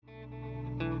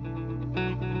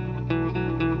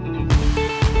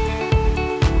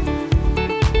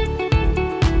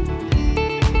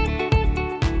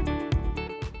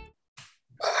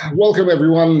Welcome,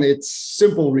 everyone. It's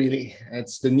simple, really.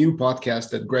 It's the new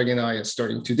podcast that Greg and I are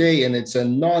starting today, and it's a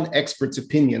non-expert's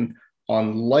opinion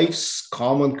on life's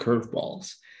common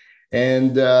curveballs.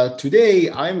 And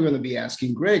today, I'm going to be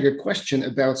asking Greg a question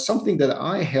about something that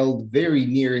I held very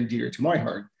near and dear to my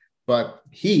heart, but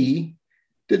he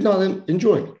did not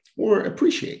enjoy or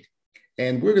appreciate.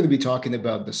 And we're going to be talking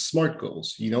about the SMART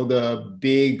goals. You know, the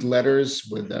big letters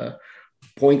with a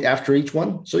point after each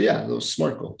one. So yeah, those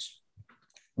SMART goals.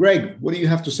 Greg, what do you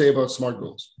have to say about SMART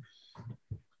goals?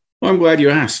 Well, I'm glad you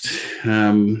asked.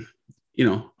 On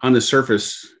the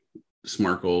surface,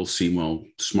 SMART goals seem, well,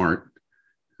 smart.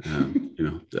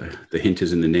 The hint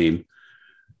is in the name.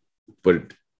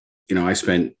 But, I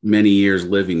spent many years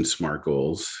living SMART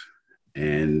goals.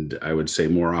 And I would say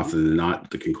more often than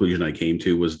not, the conclusion I came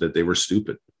to was that they were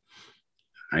stupid.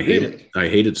 I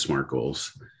hated SMART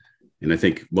goals. And I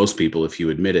think most people, if you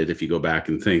admit it, if you go back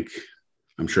and think,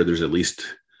 I'm sure there's at least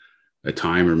a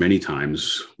time or many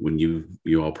times when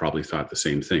you all probably thought the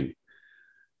same thing.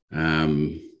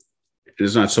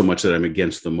 It's not so much that I'm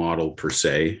against the model per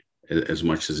se, as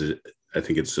much as I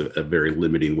think it's a very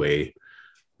limiting way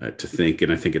to think.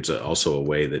 And I think it's also a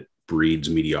way that breeds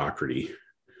mediocrity.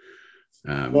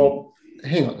 Well,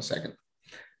 hang on a second.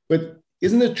 But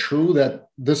isn't it true that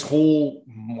this whole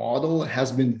model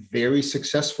has been very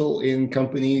successful in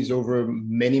companies over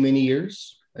many, many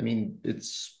years? I mean,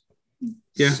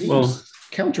 seems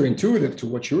counterintuitive to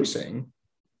what you're saying.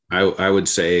 I would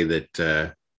say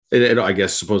that I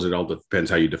suppose it all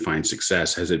depends how you define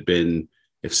success. Has it been,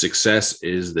 if success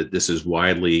is that this is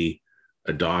widely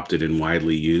adopted and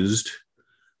widely used,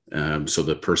 so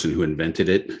the person who invented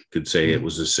it could say it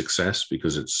was a success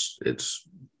because it's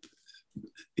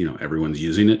everyone's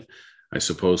using it. I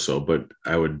suppose so, but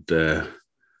I would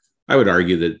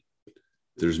argue that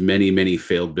there's many, many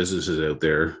failed businesses out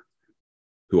there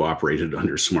who operated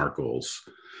under SMART goals.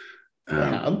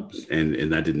 And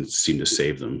that didn't seem to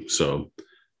save them. So,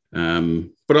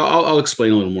 but I'll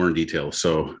explain a little more in detail.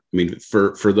 So, I mean,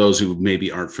 for those who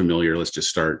maybe aren't familiar, let's just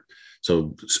start.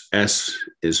 So S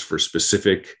is for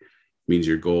specific, means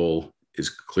your goal is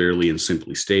clearly and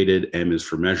simply stated. M is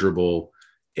for measurable.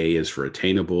 A is for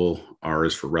attainable. R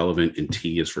is for relevant. And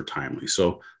T is for timely.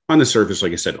 So on the surface,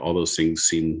 like I said, all those things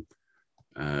seem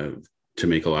to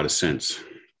make a lot of sense.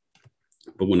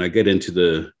 But when I get into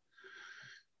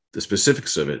the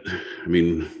specifics of it, I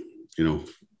mean,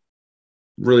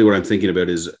 really what I'm thinking about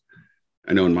is,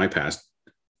 I know in my past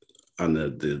on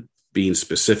the being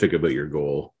specific about your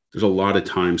goal, there's a lot of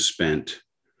time spent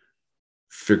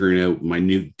figuring out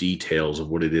minute details of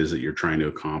what it is that you're trying to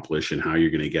accomplish and how you're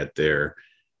going to get there.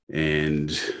 And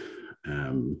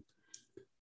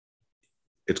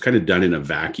it's kind of done in a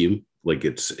vacuum. Like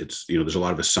it's there's a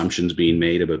lot of assumptions being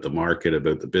made about the market,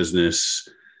 about the business,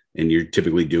 and you're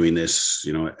typically doing this,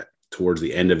 towards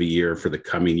the end of a year for the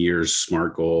coming year's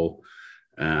SMART goal.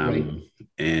 And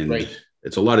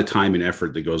it's a lot of time and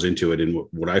effort that goes into it. And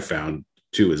what I found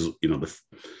too is,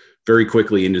 very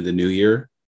quickly into the new year,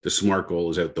 the SMART goal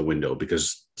is out the window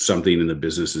because something in the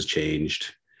business has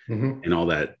changed, and all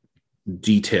that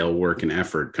detail work and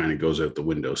effort kind of goes out the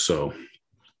window. So,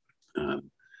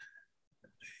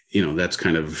 that's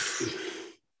kind of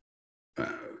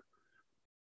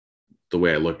the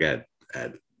way I look at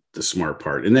the SMART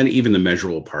part. And then even the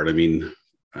measurable part. I mean,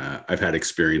 I've had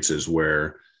experiences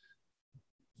where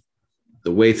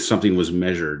the way something was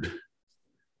measured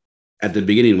at the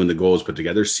beginning when the goal was put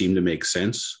together seemed to make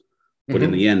sense. But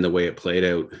in the end, the way it played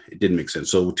out, it didn't make sense.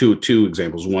 So two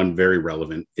examples. One very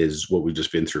relevant is what we've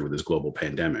just been through with this global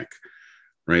pandemic,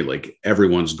 right? Like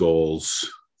everyone's goals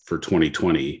for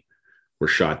 2020 were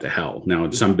shot to hell. Now,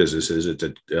 in some businesses, it's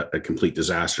a complete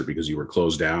disaster because you were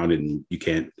closed down and you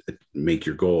can't make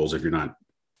your goals if you're not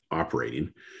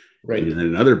operating. Right. And then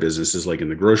in other businesses, like in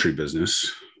the grocery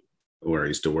business where I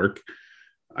used to work,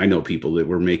 I know people that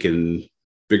were making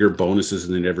bigger bonuses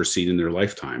than they'd ever seen in their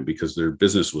lifetime because their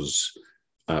business was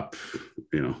up,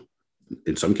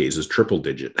 in some cases, triple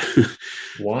digit.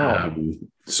 Wow.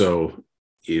 So,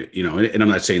 and I'm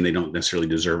not saying they don't necessarily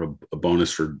deserve a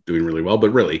bonus for doing really well,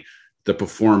 but really the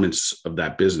performance of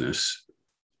that business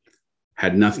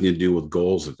had nothing to do with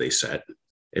goals that they set.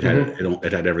 It had,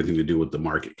 it had everything to do with the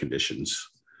market conditions.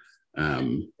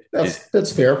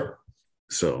 That's fair.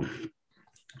 So,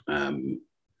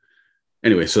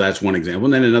 anyway, so that's one example.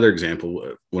 And then another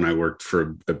example, when I worked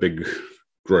for a big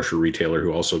grocery retailer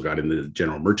who also got in the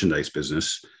general merchandise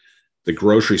business, the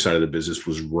grocery side of the business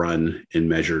was run and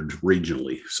measured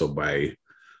regionally. So by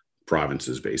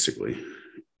provinces, basically.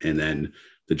 And then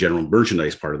the general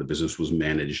merchandise part of the business was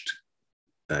managed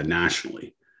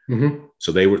nationally. Mm-hmm.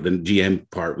 So the GM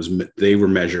part they were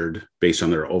measured based on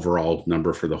their overall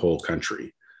number for the whole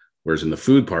country. Whereas in the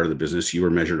food part of the business, you were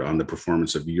measured on the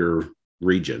performance of your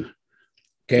region.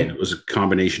 Okay. And it was a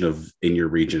combination of, in your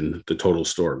region, the total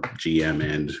store, GM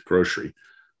and grocery.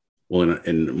 Well,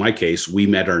 in my case, we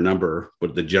met our number,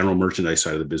 but the general merchandise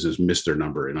side of the business missed their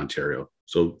number in Ontario.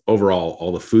 So overall,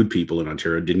 all the food people in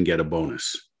Ontario didn't get a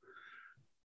bonus.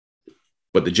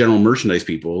 But the general merchandise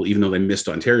people, even though they missed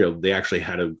Ontario, they actually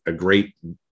had a great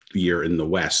year in the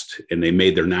West, and they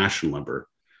made their national number.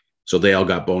 So they all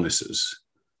got bonuses.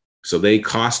 So they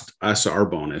cost us our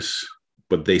bonus,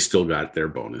 but they still got their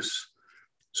bonus.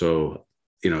 So,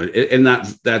 and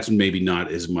that's maybe not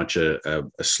as much a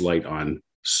slight on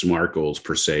SMART goals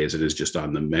per se as it is just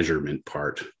on the measurement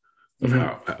part of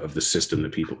of the system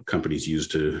that companies use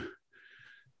to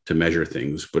measure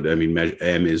things. But I mean,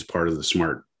 M is part of the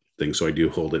SMART thing, so I do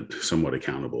hold it somewhat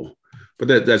accountable.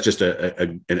 But that's just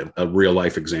a real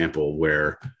life example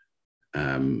where,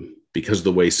 because of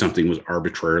the way something was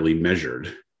arbitrarily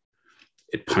measured,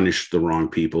 it punished the wrong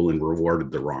people and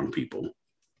rewarded the wrong people.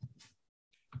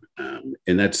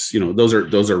 And that's, those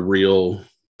are real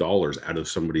dollars out of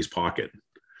somebody's pocket.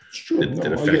 Sure.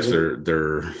 That affects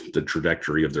the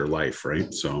trajectory of their life,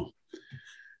 right? So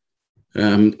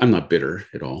I'm not bitter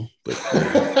at all, but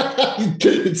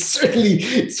it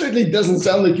certainly doesn't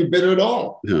sound like you're bitter at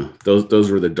all. No,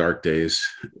 those were the dark days.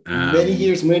 Many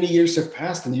years have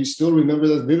passed, and you still remember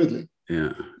that vividly.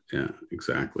 Yeah,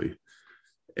 exactly.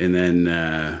 And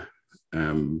then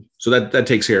so that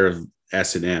takes care of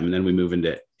S and M, and then we move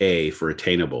into A for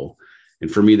attainable.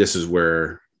 And for me, this is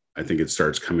where I think it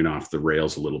starts coming off the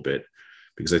rails a little bit,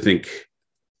 because I think,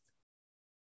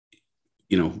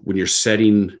 when you're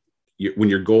setting, when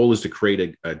your goal is to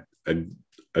create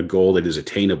a goal that is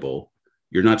attainable,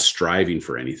 you're not striving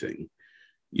for anything.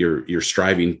 You're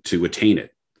striving to attain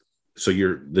it. So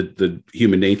the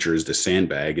human nature is to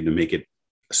sandbag and to make it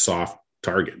a soft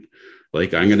target.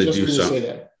 Like I'm going to do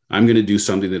something. I'm going to do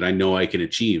something that I know I can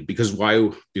achieve, because why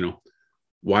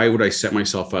would I set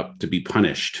myself up to be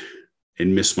punished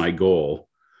and miss my goal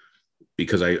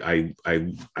because I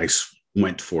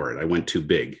went for it. I went too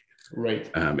big. Right.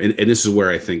 And this is where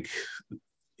I think,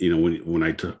 when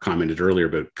I commented earlier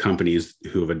about companies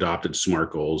who have adopted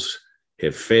SMART goals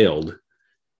have failed,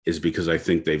 is because I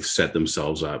think they've set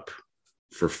themselves up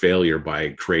for failure by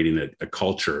creating a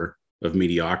culture of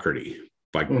mediocrity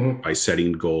by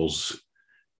setting goals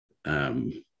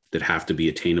that have to be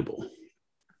attainable.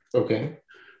 Okay.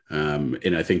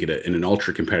 And I think in an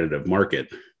ultra competitive market,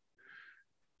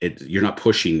 you're not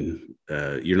pushing,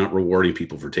 you're not rewarding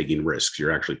people for taking risks.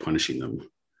 You're actually punishing them.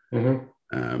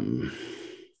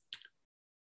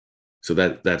 So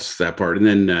that's that part. And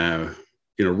then,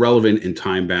 relevant and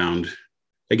time bound,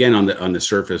 again, on the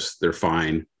surface, they're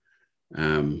fine.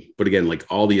 But again, like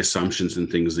all the assumptions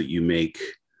and things that you make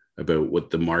about what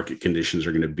the market conditions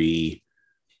are going to be,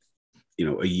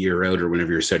 a year out or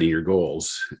whenever you're setting your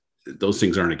goals, those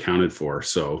things aren't accounted for.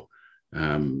 So,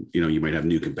 you might have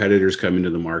new competitors come into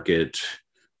the market.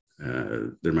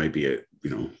 There might be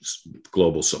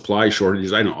global supply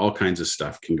shortages. I know all kinds of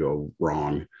stuff can go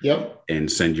wrong. Yep.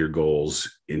 And send your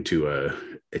goals into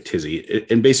a tizzy.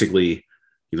 And basically,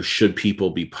 should people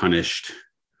be punished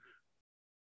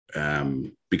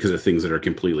because of things that are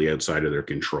completely outside of their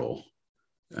control?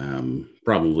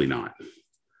 Probably not.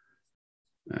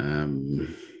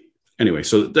 Anyway,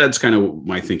 so that's kind of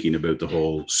my thinking about the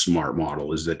whole SMART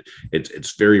model, is that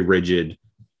it's very rigid.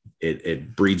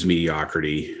 It breeds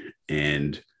mediocrity.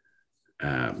 And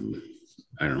I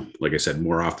don't know, like I said,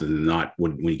 more often than not,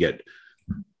 when you get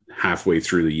halfway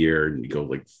through the year and you go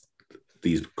like,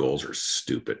 these goals are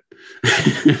stupid.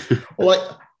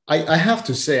 Well, I have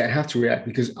to say, I have to react,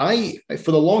 because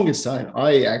for the longest time,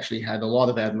 I actually had a lot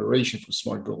of admiration for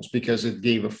SMART goals because it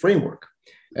gave a framework.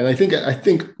 And I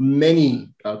think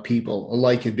many people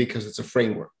like it because it's a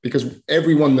framework, because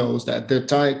everyone knows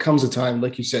that comes a time,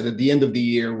 like you said, at the end of the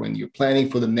year when you're planning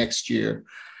for the next year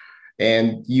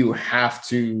and you have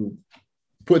to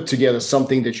put together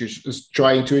something that you're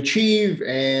trying to achieve,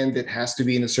 and it has to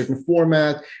be in a certain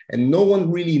format. And no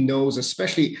one really knows,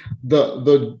 especially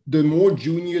the more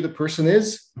junior the person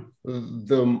is,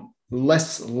 the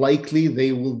less likely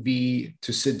they will be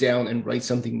to sit down and write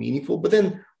something meaningful. But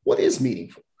then what is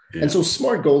meaningful? Yeah. And so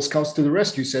SMART goals comes to the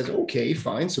rescue, says, okay,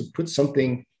 fine. So put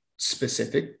something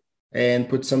specific and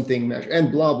put something measured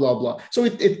and blah, blah, blah. So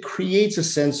it creates a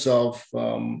sense of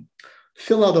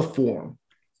fill out a form.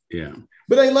 Yeah.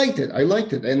 But I liked it. I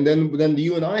liked it. And then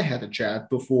you and I had a chat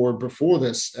before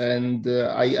this, and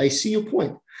I see your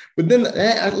point. But then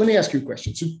let me ask you a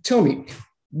question. So tell me,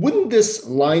 wouldn't this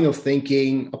line of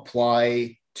thinking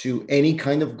apply to any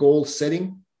kind of goal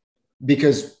setting?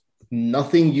 Because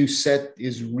nothing you set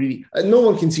is really, no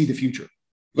one can see the future.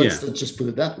 Let's just put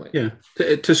it that way. Yeah,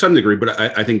 to some degree. But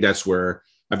I think that's where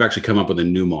I've actually come up with a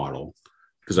new model.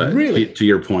 Because really, to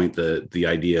your point, the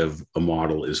idea of a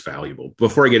model is valuable.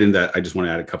 Before I get into that, I just want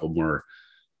to add a couple more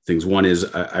things. One is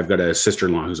I've got a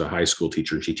sister-in-law who's a high school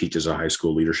teacher, and she teaches a high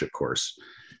school leadership course.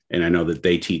 And I know that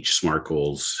they teach SMART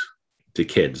goals to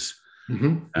kids.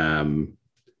 Mm-hmm.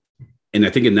 And I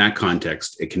think in that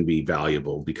context, it can be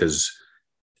valuable because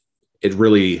it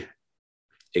really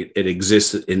it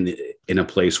exists in a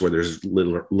place where there's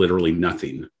literally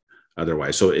nothing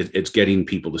otherwise. So it's getting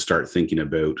people to start thinking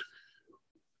about,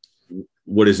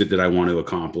 what is it that I want to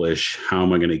accomplish? How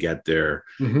am I going to get there?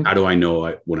 Mm-hmm. How do I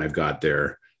know when I've got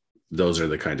there? Those are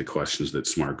the kind of questions that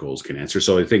SMART goals can answer.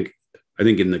 So I think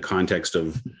in the context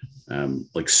of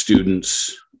like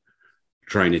students,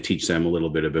 trying to teach them a little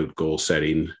bit about goal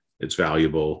setting, it's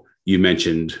valuable. You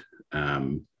mentioned,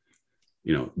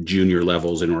 junior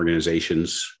levels in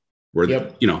organizations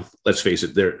where, let's face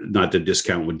it, they're not to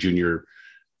discount what junior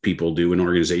people do in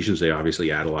organizations. They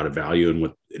obviously add a lot of value in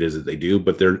what it is that they do,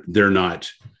 but they're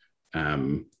not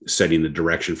setting the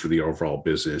direction for the overall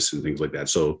business and things like that.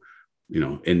 So,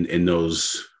 in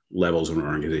those levels of an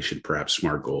organization, perhaps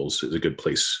SMART goals is a good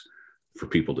place for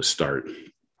people to start.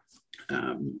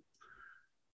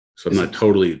 So I'm not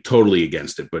totally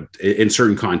against it, but in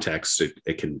certain contexts,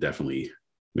 it can definitely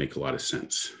make a lot of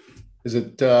sense.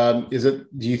 Do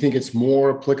you think it's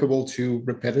more applicable to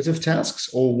repetitive tasks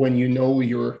or when you know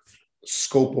your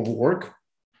scope of work?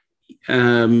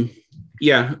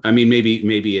 Yeah. I mean,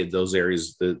 maybe in those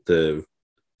areas, the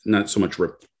not so much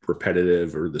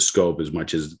repetitive or the scope as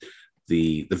much as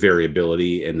the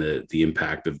variability and the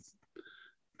impact of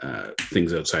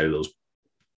things outside of those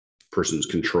person's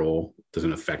control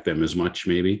doesn't affect them as much,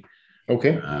 maybe.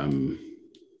 Okay.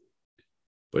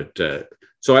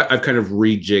 So I've kind of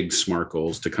rejigged SMART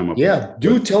goals to come up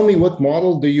with. Tell me, what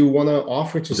model do you want to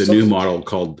offer to the new model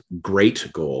called GREAT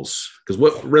goals? Because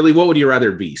what would you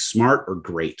rather be, SMART or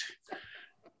GREAT?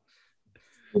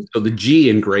 So the G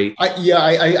in GREAT.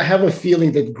 I have a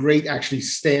feeling that GREAT actually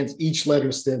each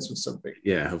letter stands for something.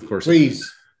 Yeah, of course.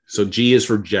 Please. So G is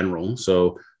for general.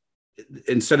 So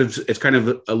instead of, it's kind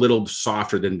of a little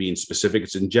softer than being specific.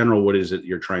 It's in general, what is it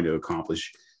you're trying to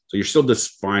accomplish? So you're still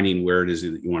defining where it is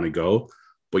that you want to go,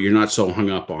 but you're not so hung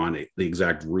up on the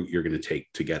exact route you're going to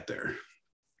take to get there.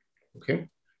 Okay.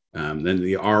 Then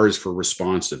the R is for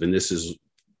responsive. And this is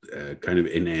kind of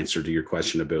in answer to your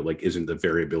question about, like, isn't the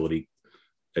variability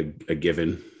a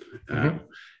given? Mm-hmm.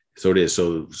 So it is.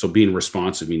 So being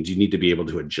responsive means you need to be able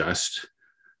to adjust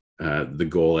the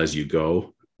goal as you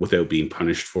go without being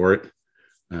punished for it.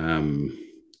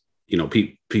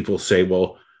 People say,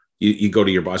 well, you go to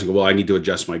your boss and go, well, I need to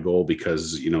adjust my goal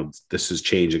because, this has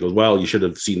changed. It goes, well, you should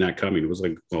have seen that coming. It was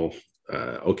like, well,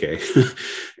 okay.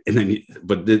 And then,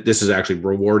 this is actually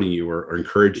rewarding you or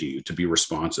encouraging you to be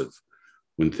responsive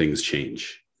when things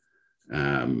change.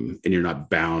 And you're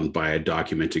not bound by a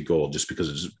documented goal just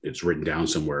because it's written down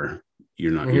somewhere.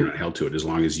 You're not held to it. As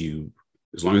long as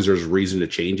there's a reason to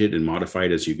change it and modify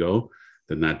it as you go,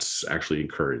 then that's actually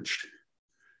encouraged.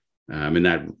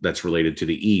 And that's related to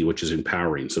the E, which is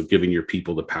empowering. So giving your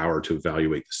people the power to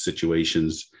evaluate the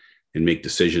situations and make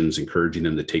decisions, encouraging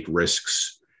them to take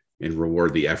risks and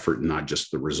reward the effort and not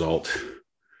just the result.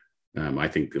 I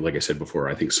think, like I said before,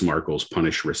 I think SMART goals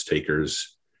punish risk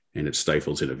takers and it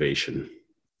stifles innovation.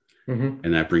 Mm-hmm.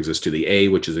 And that brings us to the A,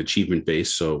 which is achievement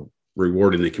based. So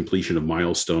rewarding the completion of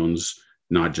milestones,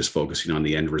 not just focusing on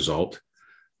the end result.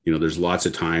 There's lots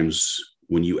of times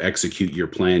when you execute your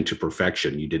plan to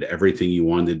perfection, you did everything you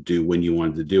wanted to do when you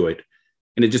wanted to do it,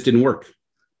 and it just didn't work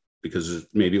because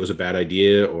maybe it was a bad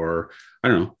idea, or I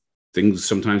don't know, things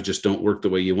sometimes just don't work the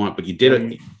way you want, but you did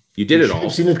it. You did it all.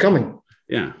 I've seen it coming.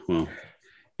 Yeah. Well,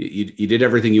 you did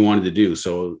everything you wanted to do.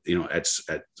 So, at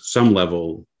some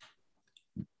level,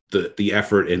 the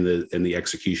effort and the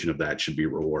execution of that should be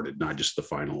rewarded, not just the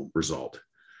final result.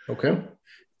 Okay.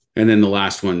 And then the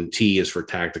last one, T, is for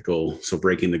tactical. So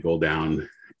breaking the goal down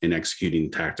and executing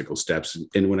tactical steps.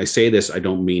 And when I say this, I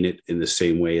don't mean it in the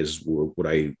same way as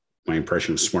my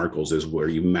impression of SMART goals is, where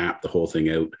you map the whole thing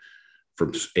out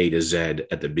from A to Z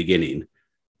at the beginning.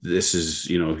 This is,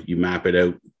 you map it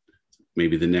out,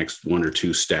 maybe the next one or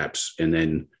two steps. And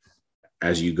then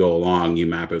as you go along, you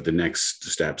map out the next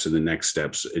steps and the next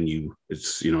steps. And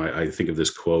I think of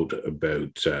this quote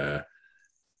about,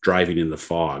 driving in the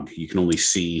fog. You can only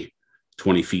see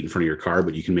 20 feet in front of your car,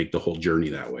 but you can make the whole journey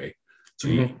that way. So,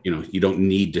 you don't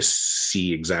need to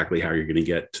see exactly how you're going to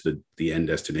get to the end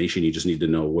destination. You just need to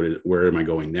know where am I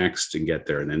going next and get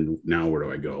there. And then now where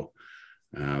do I go?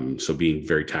 So being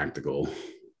very tactical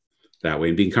that way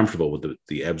and being comfortable with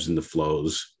the ebbs and the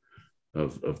flows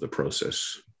of the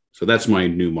process. So that's my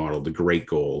new model, the great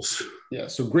goals. Yeah.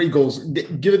 So great goals.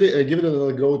 Give it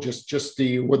another go. Just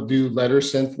the, what do letters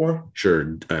stand for?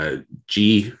 Sure.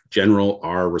 G, general,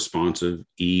 R, responsive,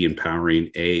 E,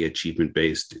 empowering, A, achievement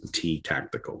based, T,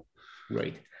 tactical.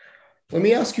 Right. Let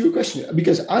me ask you a question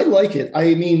because I like it.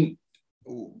 I mean,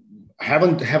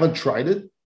 haven't tried it.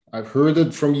 I've heard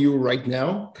it from you right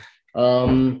now.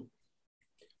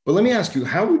 But let me ask you,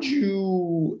 how would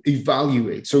you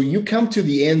evaluate? So you come to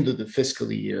the end of the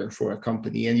fiscal year for a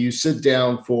company and you sit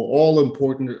down for all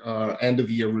important end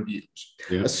of year reviews.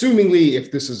 Yeah. Assumingly,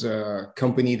 if this is a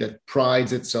company that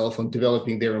prides itself on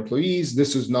developing their employees,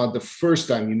 this is not the first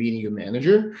time you're meeting your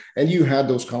manager and you had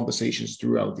those conversations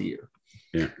throughout the year.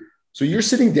 Yeah. So you're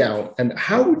sitting down and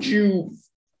how would you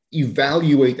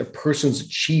evaluate a person's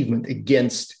achievement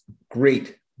against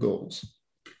great goals?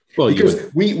 Well, because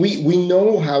we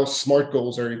know how SMART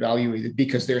goals are evaluated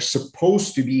because they're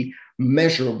supposed to be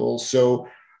measurable. So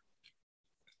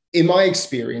in my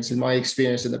experience in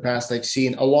the past, I've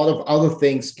seen a lot of other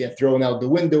things get thrown out the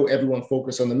window. Everyone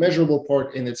focus on the measurable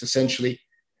part. And it's essentially,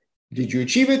 did you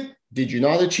achieve it? Did you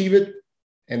not achieve it?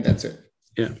 And that's it.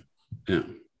 Yeah. Yeah.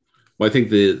 Well, I think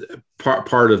the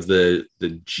part of the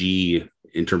G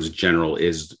in terms of general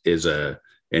is an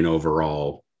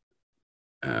overall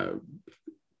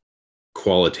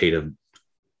qualitative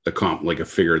like a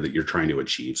figure that you're trying to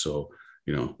achieve. So,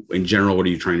 in general, what are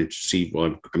you trying to achieve?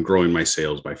 Well, I'm growing my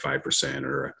sales by 5%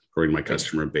 or growing my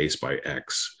customer base by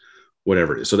X,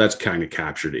 whatever it is. So that's kind of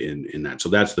captured in that. So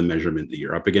that's the measurement that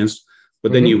you're up against.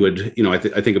 But then you would, I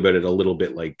think about it a little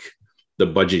bit like the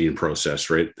budgeting process,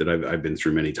 right? That I've been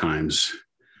through many times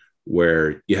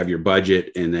where you have your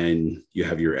budget and then you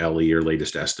have your LE, your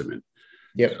latest estimate.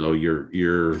 Yeah. So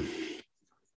you're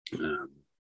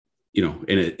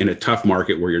in a tough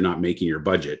market where you're not making your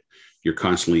budget, you're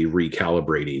constantly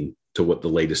recalibrating to what the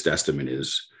latest estimate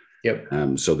is. Yep.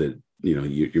 So that,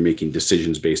 you're making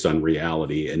decisions based on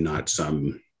reality and not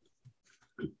some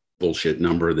bullshit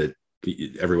number that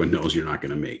everyone knows you're not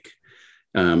going to make.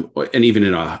 And even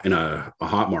in a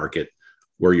hot market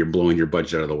where you're blowing your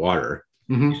budget out of the water,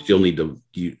 you still need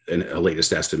a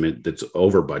latest estimate that's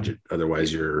over budget.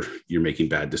 Otherwise you're making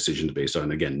bad decisions based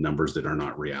on, again, numbers that are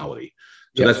not reality.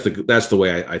 So that's the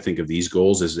way I think of these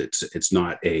goals. Is it's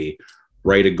not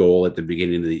write a goal at the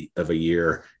beginning of a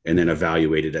year and then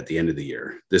evaluate it at the end of the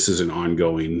year. This is an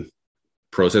ongoing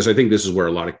process. I think this is where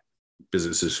a lot of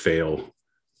businesses fail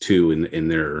too in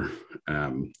their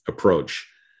approach,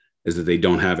 is that they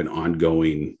don't have an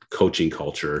ongoing coaching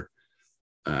culture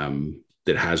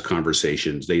that has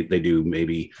conversations. They do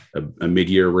maybe a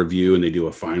mid-year review and they do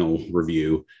a final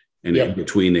review, and in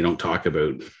between they don't talk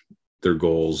about their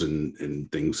goals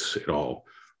and things at all.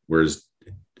 Whereas,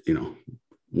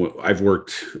 I've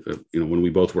worked, when we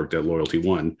both worked at Loyalty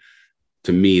One,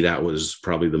 to me, that was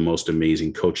probably the most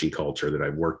amazing coaching culture that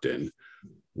I've worked in,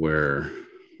 where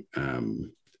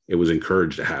it was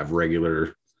encouraged to have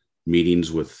regular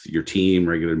meetings with your team,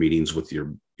 regular meetings with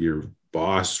your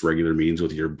boss, regular meetings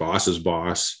with your boss's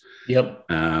boss. Yep.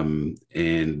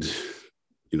 And,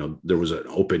 there was an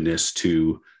openness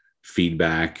to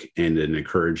feedback and an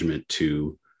encouragement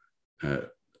to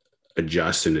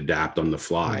adjust and adapt on the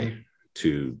fly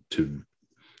to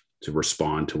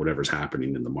respond to whatever's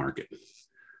happening in the market.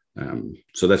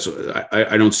 So that's,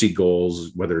 I don't see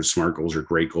goals, whether it's SMART goals or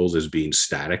great goals, as being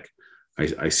static.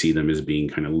 I see them as being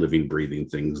kind of living, breathing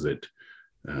things that,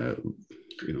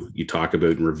 you talk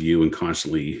about and review and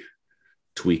constantly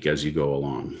tweak as you go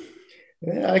along.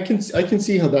 Yeah, I can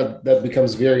see how that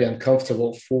becomes very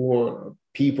uncomfortable for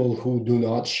people who do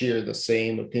not share the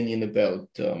same opinion about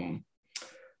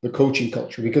the coaching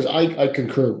culture, because I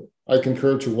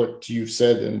concur to what you've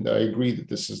said, and I agree that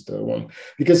this is the one,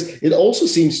 because it also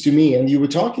seems to me, and you were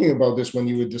talking about this when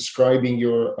you were describing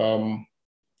your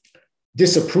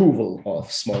disapproval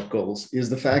of SMART goals, is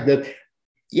the fact that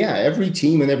every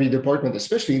team and every department,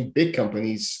 especially in big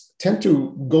companies, tend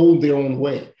to go their own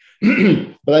way.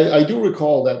 But I do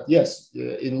recall that, yes,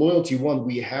 in Loyalty One,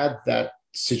 we had that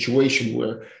situation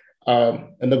where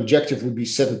an objective would be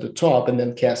set at the top and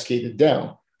then cascaded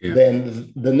down. Yeah.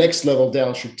 Then the next level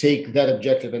down should take that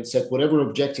objective and set whatever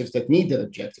objectives that need that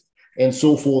objective, and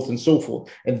so forth and so forth.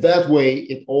 And that way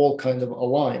it all kind of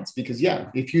aligns, because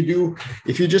if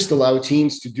you just allow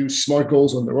teams to do SMART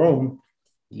goals on their own,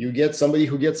 You get somebody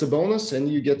who gets a bonus, and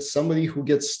you get somebody who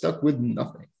gets stuck with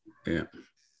nothing. Yeah.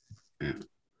 Yeah.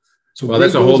 So well,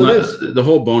 that's the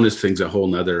whole bonus thing's a whole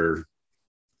nother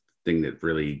thing that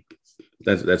really,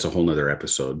 that's a whole nother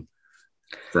episode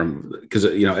from, because,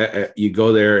 you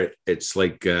go there, it's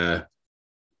like,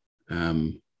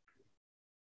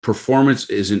 performance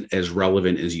isn't as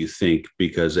relevant as you think,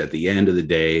 because at the end of the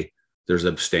day, there's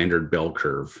a standard bell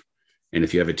curve. And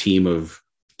if you have a team of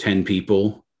 10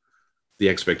 people, the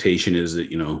expectation is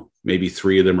that, maybe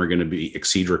 3 of them are going to be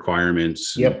exceed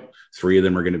requirements. Yep. 3 of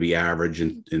them are going to be average,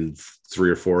 and 3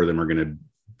 or 4 of them are going to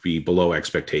be below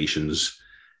expectations.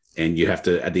 And you have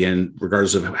to, at the end,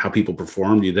 regardless of how people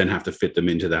performed, you then have to fit them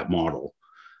into that model.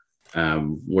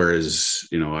 Whereas,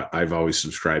 I've always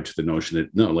subscribed to the notion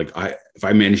that no, like if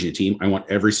I'm managing a team, I want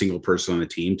every single person on the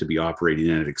team to be operating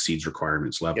at exceeds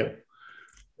requirements level. Yep.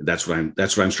 That's what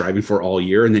I'm striving for all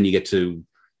year. And then you get to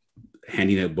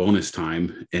handing out bonus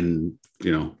time, and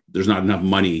there's not enough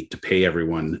money to pay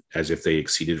everyone as if they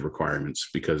exceeded requirements,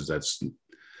 because there's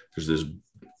this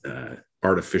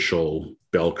artificial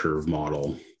bell curve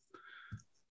model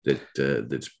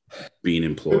that's being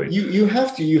employed. You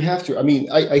have to. I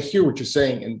mean, I hear what you're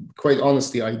saying, and quite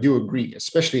honestly, I do agree.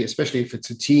 Especially if it's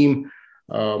a team.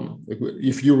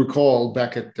 If you recall,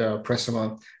 back at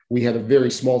Pressima, we had a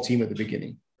very small team at the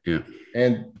beginning. Yeah,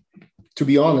 and to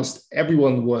be honest,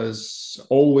 everyone was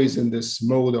always in this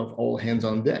mode of all hands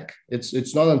on deck.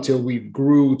 It's not until we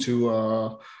grew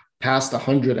to past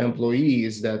 100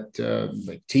 employees that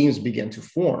teams began to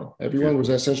form. Everyone was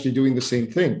essentially doing the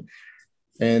same thing.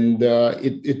 And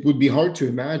it would be hard to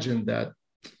imagine that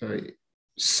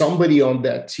somebody on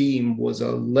that team was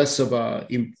a less of an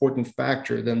important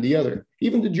factor than the other.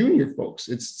 Even the junior folks,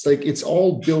 it's like it's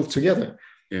all built together.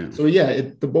 Yeah. So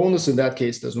the bonus in that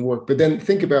case doesn't work. But then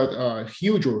think about a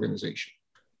huge organization.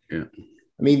 Yeah.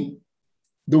 I mean,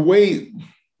 the way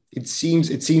it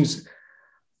seems,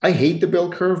 I hate the bell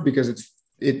curve because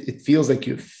it feels like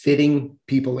you're fitting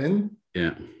people in.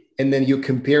 Yeah. And then you're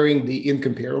comparing the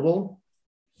incomparable.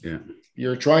 Yeah.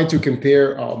 You're trying to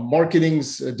compare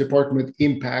marketing's department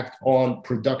impact on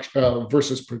production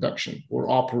versus production or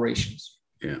operations.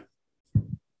 Yeah.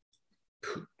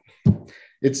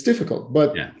 It's difficult,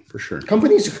 but yeah, for sure.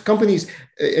 Companies.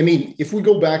 I mean, if we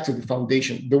go back to the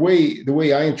foundation, the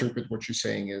way I interpret what you're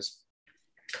saying is,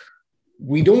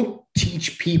 we don't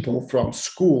teach people from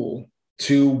school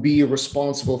to be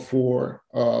responsible for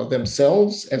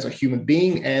themselves as a human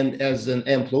being and as an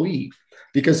employee,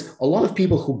 because a lot of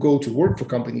people who go to work for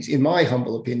companies, in my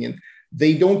humble opinion,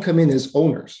 they don't come in as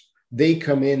owners. They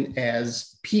come in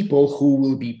as people who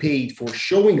will be paid for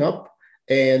showing up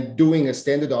and doing a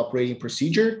standard operating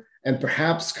procedure, and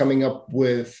perhaps coming up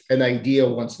with an idea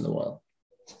once in a while.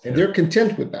 And they're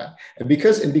content with that. And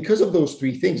because of those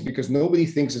 3 things, because nobody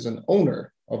thinks as an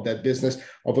owner of that business,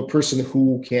 of a person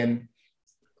who can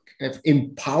kind of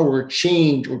empower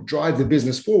change or drive the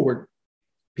business forward,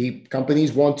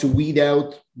 companies want to weed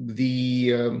out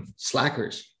the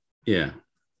slackers. Yeah.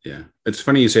 Yeah. It's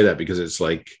funny you say that, because it's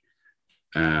like,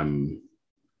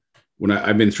 when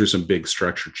I've been through some big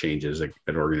structure changes at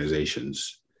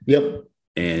organizations. Yep.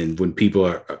 And when people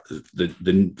are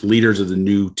the leaders of the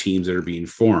new teams that are being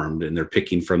formed, and they're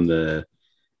picking from the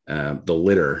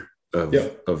litter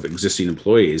of existing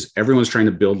employees, everyone's trying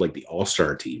to build like the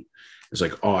all-star team. It's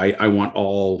like, oh, I want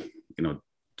all,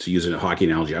 to use a hockey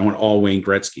analogy, I want all Wayne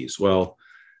Gretzky's. Well,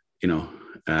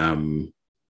 I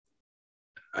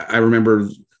remember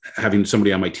having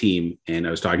somebody on my team, and I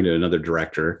was talking to another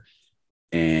director,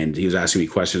 and he was asking me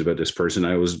questions about this person.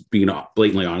 I was being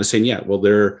blatantly honest, saying, yeah, well,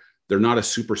 they're not a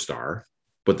superstar,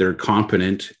 but they're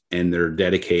competent and they're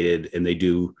dedicated, and they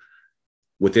do,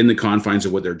 within the confines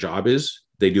of what their job is,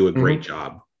 they do a great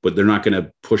job, but they're not going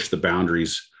to push the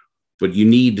boundaries. But you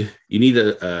need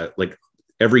a like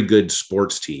every good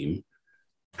sports team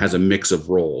has a mix of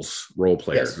role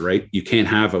players, right? You can't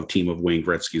have a team of Wayne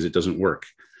Gretzky's. It doesn't work.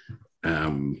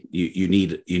 You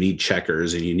need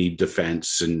checkers, and you need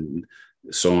defense, and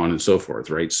so on and so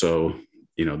forth, right? So,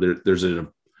 there's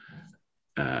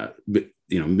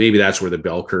maybe that's where the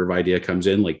bell curve idea comes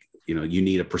in. Like, you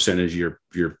need a percentage of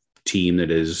your team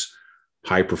that is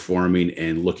high performing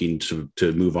and looking to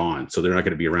move on. So they're not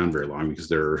going to be around very long, because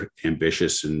they're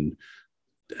ambitious and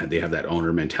they have that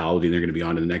owner mentality, and they're going to be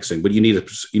on to the next thing. But you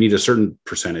need a certain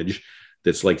percentage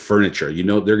that's like furniture.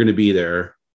 They're going to be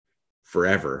there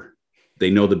forever. They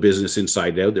know the business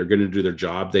inside out. They're going to do their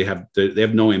job. They have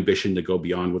no ambition to go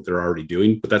beyond what they're already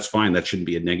doing, but that's fine. That shouldn't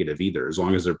be a negative either, as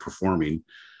long as they're performing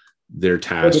their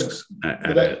tasks.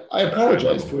 I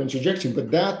apologize for interjecting, but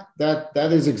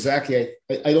that is exactly,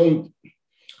 I don't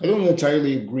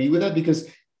entirely agree with that, because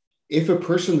if a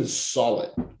person is solid,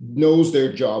 knows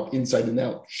their job inside and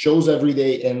out, shows every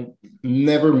day and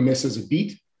never misses a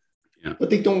beat, but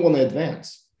they don't want to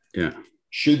advance. Yeah.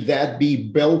 Should that be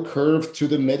bell curve to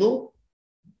the middle?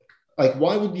 Like,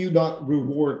 why would you not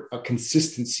reward a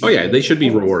consistency? Oh yeah, they should be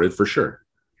rewarded for sure.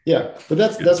 Yeah, but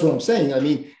that's what I'm saying. I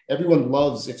mean, everyone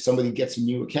loves if somebody gets a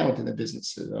new account in a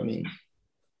business. I mean,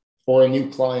 or a new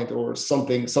client or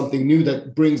something new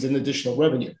that brings in additional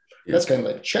revenue. Yeah. That's kind of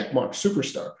like check mark,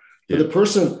 superstar. But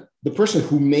the person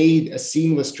who made a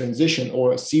seamless transition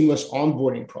or a seamless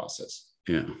onboarding process,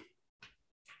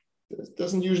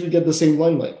 doesn't usually get the same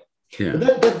limelight. Yeah.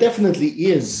 But that definitely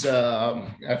is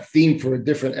a theme for a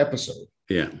different episode.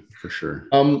 Yeah, for sure.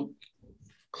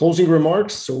 Closing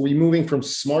remarks. So we moving from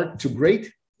smart to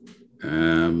great?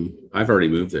 I've already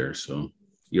moved there, so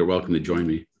you're welcome to join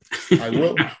me. I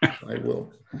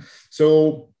will.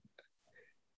 So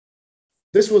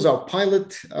this was our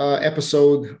pilot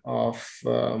episode of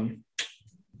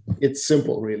It's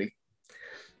Simple, really.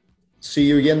 See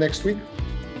you again next week.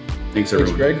 Thanks,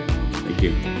 everyone. Thanks, Greg. Thank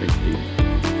you. Thanks, Steve.